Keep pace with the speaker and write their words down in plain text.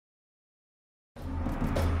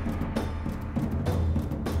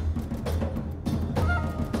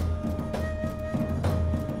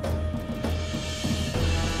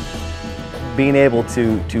being able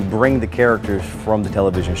to bring the characters from the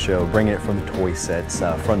television show, bringing it from the toy sets,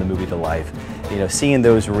 from the movie to life, you know, seeing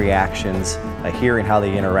those reactions, hearing how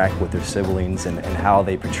they interact with their siblings and how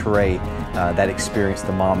they portray that experience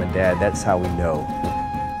to mom and dad, that's how we know.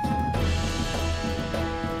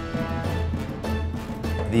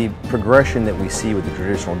 The progression that we see with the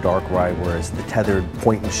traditional dark ride, whereas the tethered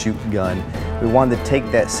point and shoot gun, we wanted to take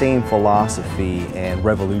that same philosophy and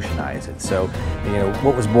revolutionize it. So, you know,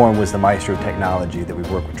 what was born was the Maestro technology that we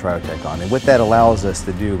work with Triotech on. And what that allows us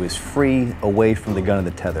to do is free away from the gun and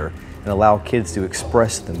the tether and allow kids to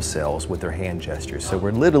express themselves with their hand gestures. So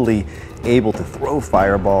we're literally able to throw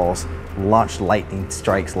fireballs, launch lightning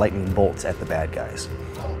strikes, lightning bolts at the bad guys.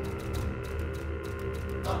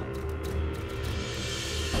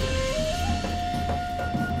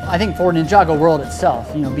 I think for Ninjago World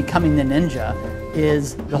itself, you know, becoming the ninja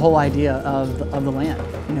is the whole idea of the land.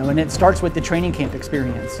 You know, and it starts with the training camp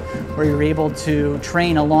experience, where you're able to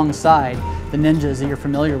train alongside the ninjas that you're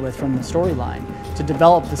familiar with from the storyline to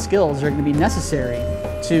develop the skills that are going to be necessary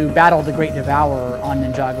to battle the Great Devourer on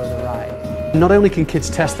Ninjago the Ride. Not only can kids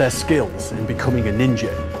test their skills in becoming a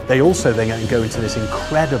ninja, they also then go into this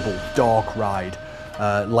incredible dark ride,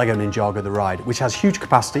 Lego Ninjago the Ride, which has huge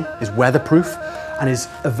capacity, is weatherproof, and is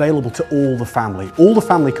available to all the family. All the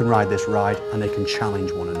family can ride this ride and they can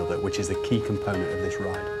challenge one another, which is the key component of this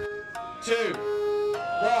ride. 2,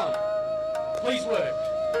 1, please work.